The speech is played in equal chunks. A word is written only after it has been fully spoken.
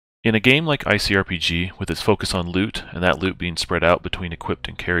In a game like ICRPG, with its focus on loot, and that loot being spread out between equipped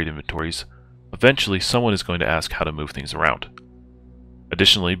and carried inventories, eventually someone is going to ask how to move things around.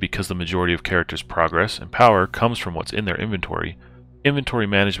 Additionally, because the majority of characters' progress and power comes from what's in their inventory, inventory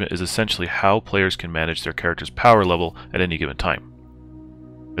management is essentially how players can manage their character's power level at any given time.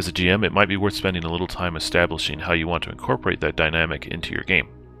 As a GM, it might be worth spending a little time establishing how you want to incorporate that dynamic into your game.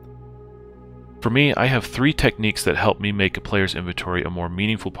 For me, I have 3 techniques that help me make a player's inventory a more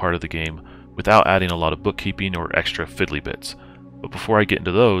meaningful part of the game without adding a lot of bookkeeping or extra fiddly bits. But before I get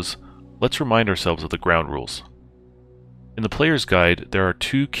into those, let's remind ourselves of the ground rules. In the player's guide, there are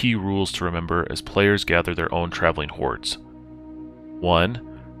 2 key rules to remember as players gather their own traveling hordes.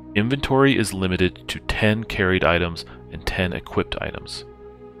 1. Inventory is limited to 10 carried items and 10 equipped items.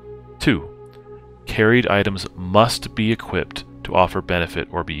 2. Carried items must be equipped to offer benefit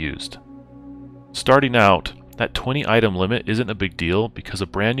or be used. Starting out, that 20 item limit isn't a big deal because a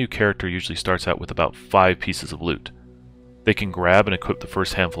brand new character usually starts out with about 5 pieces of loot. They can grab and equip the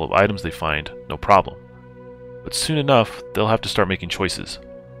first handful of items they find, no problem. But soon enough, they'll have to start making choices.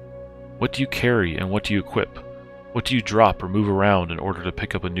 What do you carry and what do you equip? What do you drop or move around in order to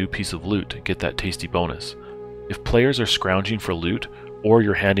pick up a new piece of loot and get that tasty bonus? If players are scrounging for loot, or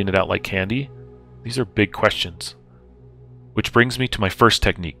you're handing it out like candy, these are big questions. Which brings me to my first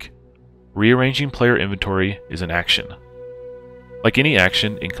technique. Rearranging player inventory is an action. Like any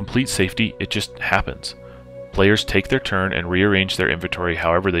action, in complete safety, it just happens. Players take their turn and rearrange their inventory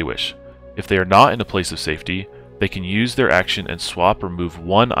however they wish. If they are not in a place of safety, they can use their action and swap or move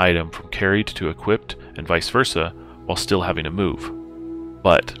one item from carried to equipped and vice versa while still having to move.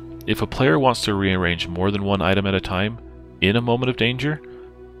 But if a player wants to rearrange more than one item at a time, in a moment of danger,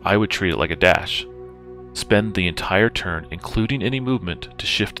 I would treat it like a dash. Spend the entire turn, including any movement, to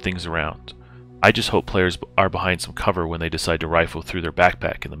shift things around. I just hope players are behind some cover when they decide to rifle through their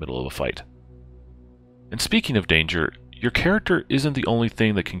backpack in the middle of a fight. And speaking of danger, your character isn't the only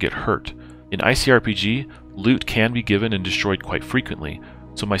thing that can get hurt. In ICRPG, loot can be given and destroyed quite frequently,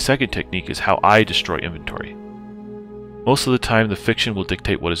 so my second technique is how I destroy inventory. Most of the time, the fiction will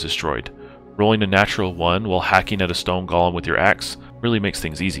dictate what is destroyed. Rolling a natural 1 while hacking at a stone golem with your axe really makes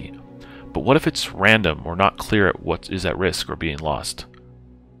things easy. But what if it's random or not clear at what is at risk or being lost?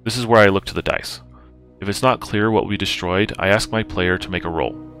 This is where I look to the dice. If it's not clear what will be destroyed, I ask my player to make a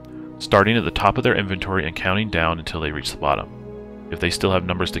roll, starting at the top of their inventory and counting down until they reach the bottom. If they still have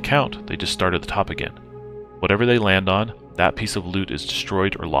numbers to count, they just start at the top again. Whatever they land on, that piece of loot is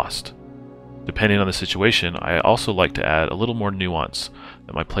destroyed or lost. Depending on the situation, I also like to add a little more nuance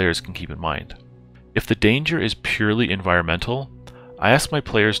that my players can keep in mind. If the danger is purely environmental, I ask my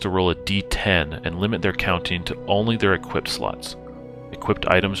players to roll a d10 and limit their counting to only their equipped slots. Equipped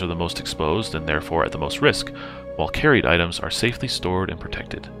items are the most exposed and therefore at the most risk, while carried items are safely stored and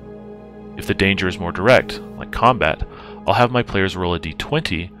protected. If the danger is more direct, like combat, I'll have my players roll a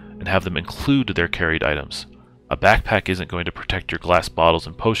d20 and have them include their carried items. A backpack isn't going to protect your glass bottles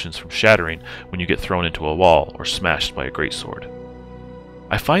and potions from shattering when you get thrown into a wall or smashed by a greatsword.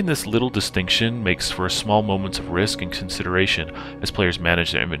 I find this little distinction makes for small moments of risk and consideration as players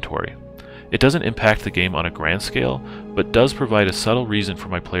manage their inventory. It doesn't impact the game on a grand scale, but does provide a subtle reason for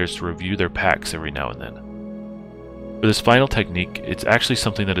my players to review their packs every now and then. For this final technique, it's actually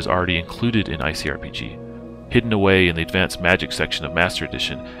something that is already included in ICRPG. Hidden away in the Advanced Magic section of Master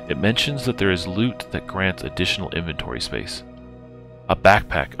Edition, it mentions that there is loot that grants additional inventory space. A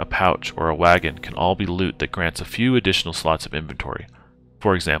backpack, a pouch, or a wagon can all be loot that grants a few additional slots of inventory.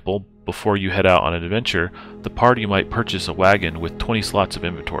 For example, before you head out on an adventure, the party might purchase a wagon with 20 slots of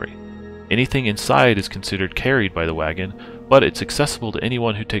inventory. Anything inside is considered carried by the wagon, but it's accessible to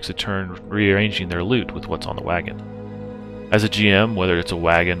anyone who takes a turn rearranging their loot with what's on the wagon. As a GM, whether it's a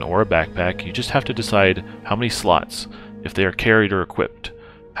wagon or a backpack, you just have to decide how many slots, if they are carried or equipped,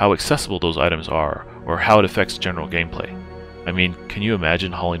 how accessible those items are, or how it affects general gameplay. I mean, can you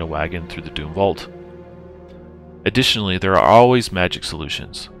imagine hauling a wagon through the Doom Vault? Additionally, there are always magic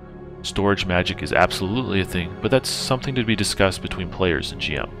solutions. Storage magic is absolutely a thing, but that's something to be discussed between players and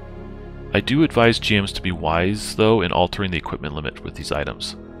GM. I do advise GMs to be wise, though, in altering the equipment limit with these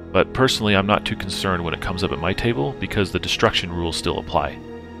items. But personally, I'm not too concerned when it comes up at my table, because the destruction rules still apply.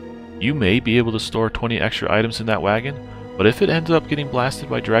 You may be able to store 20 extra items in that wagon, but if it ends up getting blasted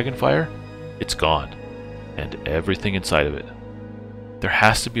by dragonfire, it's gone, and everything inside of it. There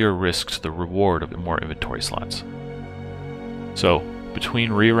has to be a risk to the reward of more inventory slots. So,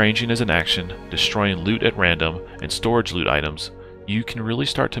 between rearranging as an action, destroying loot at random, and storage loot items, you can really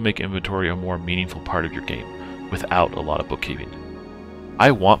start to make inventory a more meaningful part of your game, without a lot of bookkeeping. I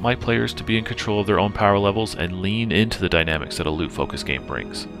want my players to be in control of their own power levels and lean into the dynamics that a loot-focused game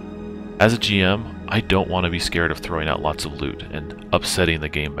brings. As a GM, I don't want to be scared of throwing out lots of loot and upsetting the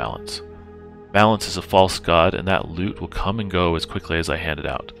game balance. Balance is a false god, and that loot will come and go as quickly as I hand it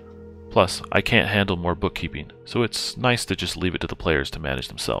out. Plus, I can't handle more bookkeeping, so it's nice to just leave it to the players to manage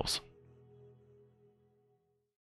themselves.